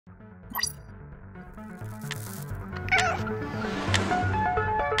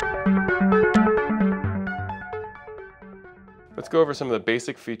go over some of the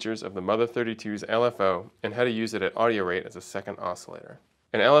basic features of the Mother-32's LFO and how to use it at audio rate as a second oscillator.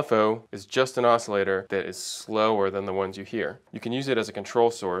 An LFO is just an oscillator that is slower than the ones you hear. You can use it as a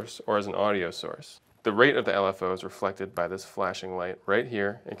control source or as an audio source. The rate of the LFO is reflected by this flashing light right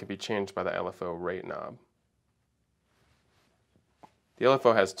here and can be changed by the LFO rate knob. The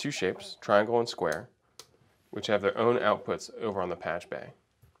LFO has two shapes, triangle and square, which have their own outputs over on the patch bay.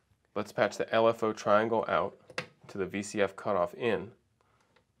 Let's patch the LFO triangle out to the VCF cutoff in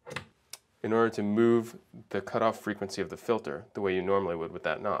order to move the cutoff frequency of the filter the way you normally would with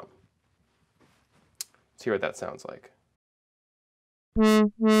that knob. Let's hear what that sounds like.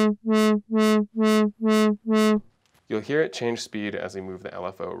 You'll hear it change speed as we move the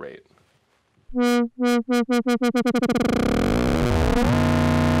LFO rate.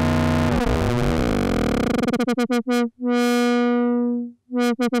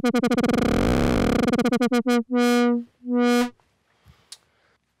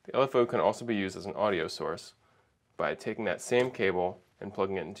 The LFO can also be used as an audio source by taking that same cable and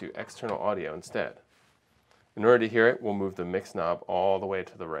plugging it into external audio instead. In order to hear it, we'll move the mix knob all the way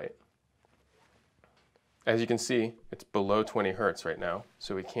to the right. As you can see, it's below 20 Hertz right now,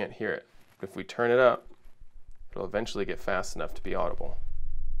 so we can't hear it. But if we turn it up, it'll eventually get fast enough to be audible.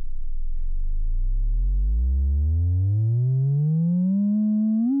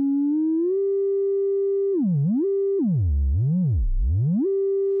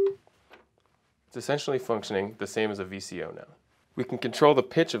 It's essentially functioning the same as a VCO now. We can control the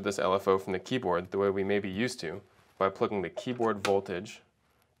pitch of this LFO from the keyboard the way we may be used to by plugging the keyboard voltage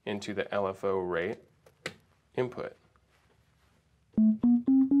into the LFO rate input.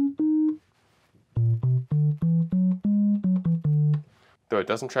 Though it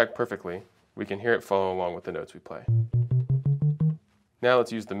doesn't track perfectly, we can hear it follow along with the notes we play. Now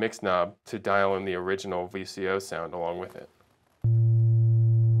let's use the mix knob to dial in the original VCO sound along with it.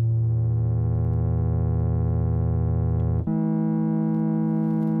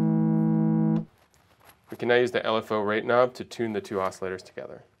 We can now use the LFO rate knob to tune the two oscillators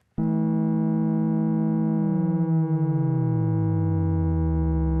together.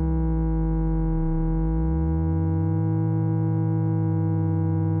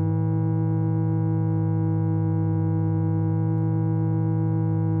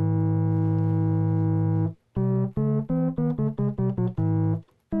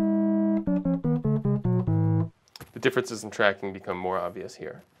 The differences in tracking become more obvious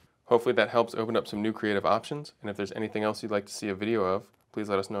here. Hopefully that helps open up some new creative options, and if there's anything else you'd like to see a video of, please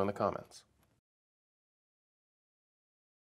let us know in the comments.